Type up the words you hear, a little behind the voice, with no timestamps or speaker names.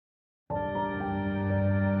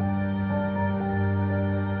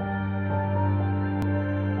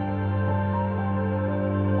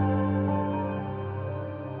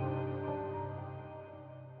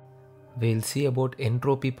We'll see about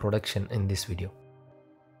entropy production in this video.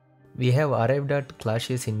 We have arrived at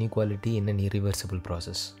Clausius inequality in an irreversible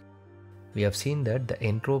process. We have seen that the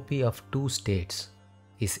entropy of two states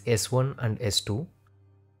is S1 and S2.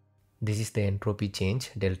 This is the entropy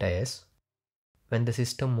change delta S. When the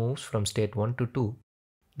system moves from state 1 to 2,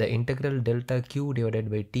 the integral delta Q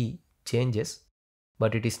divided by T changes,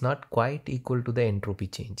 but it is not quite equal to the entropy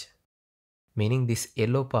change. Meaning this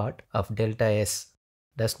yellow part of delta S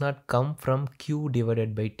does not come from Q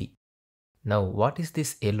divided by T. Now what is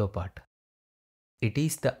this yellow part? It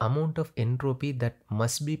is the amount of entropy that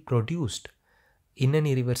must be produced in an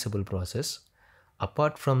irreversible process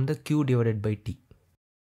apart from the Q divided by T.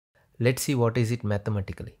 Let's see what is it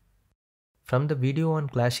mathematically. From the video on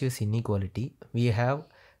Clausius inequality, we have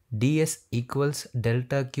ds equals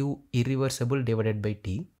delta Q irreversible divided by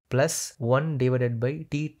T plus 1 divided by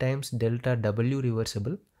T times delta W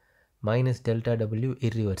reversible minus delta W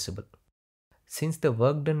irreversible. Since the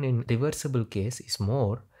work done in reversible case is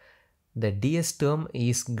more, the ds term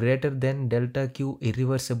is greater than delta Q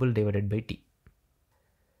irreversible divided by T.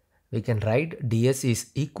 We can write ds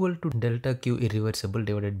is equal to delta Q irreversible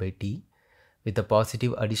divided by T with a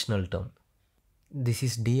positive additional term. This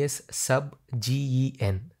is ds sub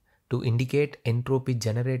GEN to indicate entropy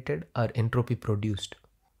generated or entropy produced.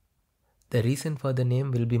 The reason for the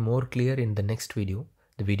name will be more clear in the next video,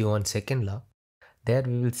 the video on second law. There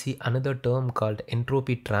we will see another term called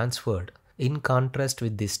entropy transferred in contrast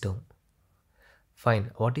with this term.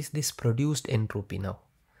 Fine, what is this produced entropy now?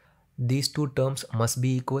 These two terms must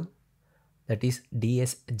be equal. That is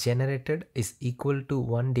ds generated is equal to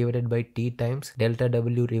 1 divided by T times delta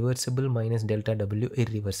W reversible minus delta W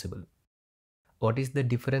irreversible. What is the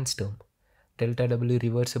difference term? Delta W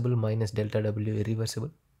reversible minus delta W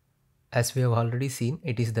irreversible. As we have already seen,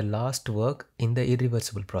 it is the last work in the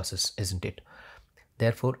irreversible process, isn't it?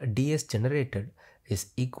 Therefore, ds generated is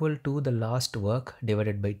equal to the last work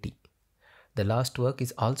divided by T. The last work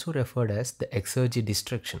is also referred as the exergy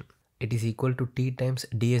destruction. It is equal to T times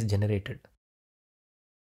ds generated.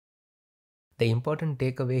 The important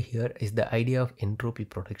takeaway here is the idea of entropy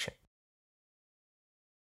production.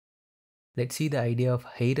 Let's see the idea of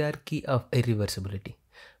hierarchy of irreversibility.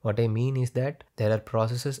 What I mean is that there are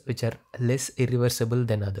processes which are less irreversible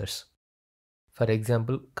than others. For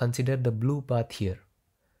example, consider the blue path here.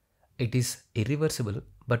 It is irreversible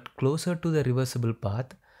but closer to the reversible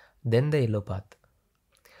path than the yellow path.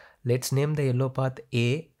 Let's name the yellow path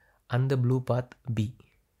A and the blue path B.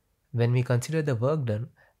 When we consider the work done,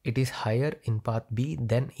 it is higher in path B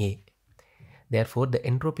than A. Therefore, the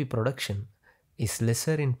entropy production is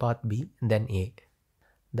lesser in path B than A.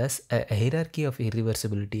 Thus, a hierarchy of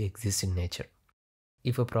irreversibility exists in nature.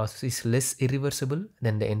 If a process is less irreversible,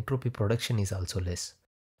 then the entropy production is also less.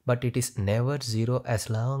 But it is never zero as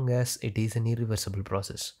long as it is an irreversible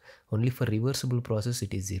process. Only for reversible process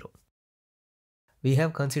it is zero. We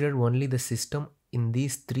have considered only the system in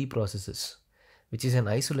these three processes, which is an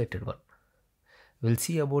isolated one. We'll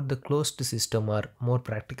see about the closed system or more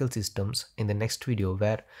practical systems in the next video,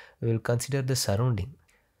 where we will consider the surrounding.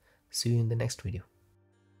 See you in the next video.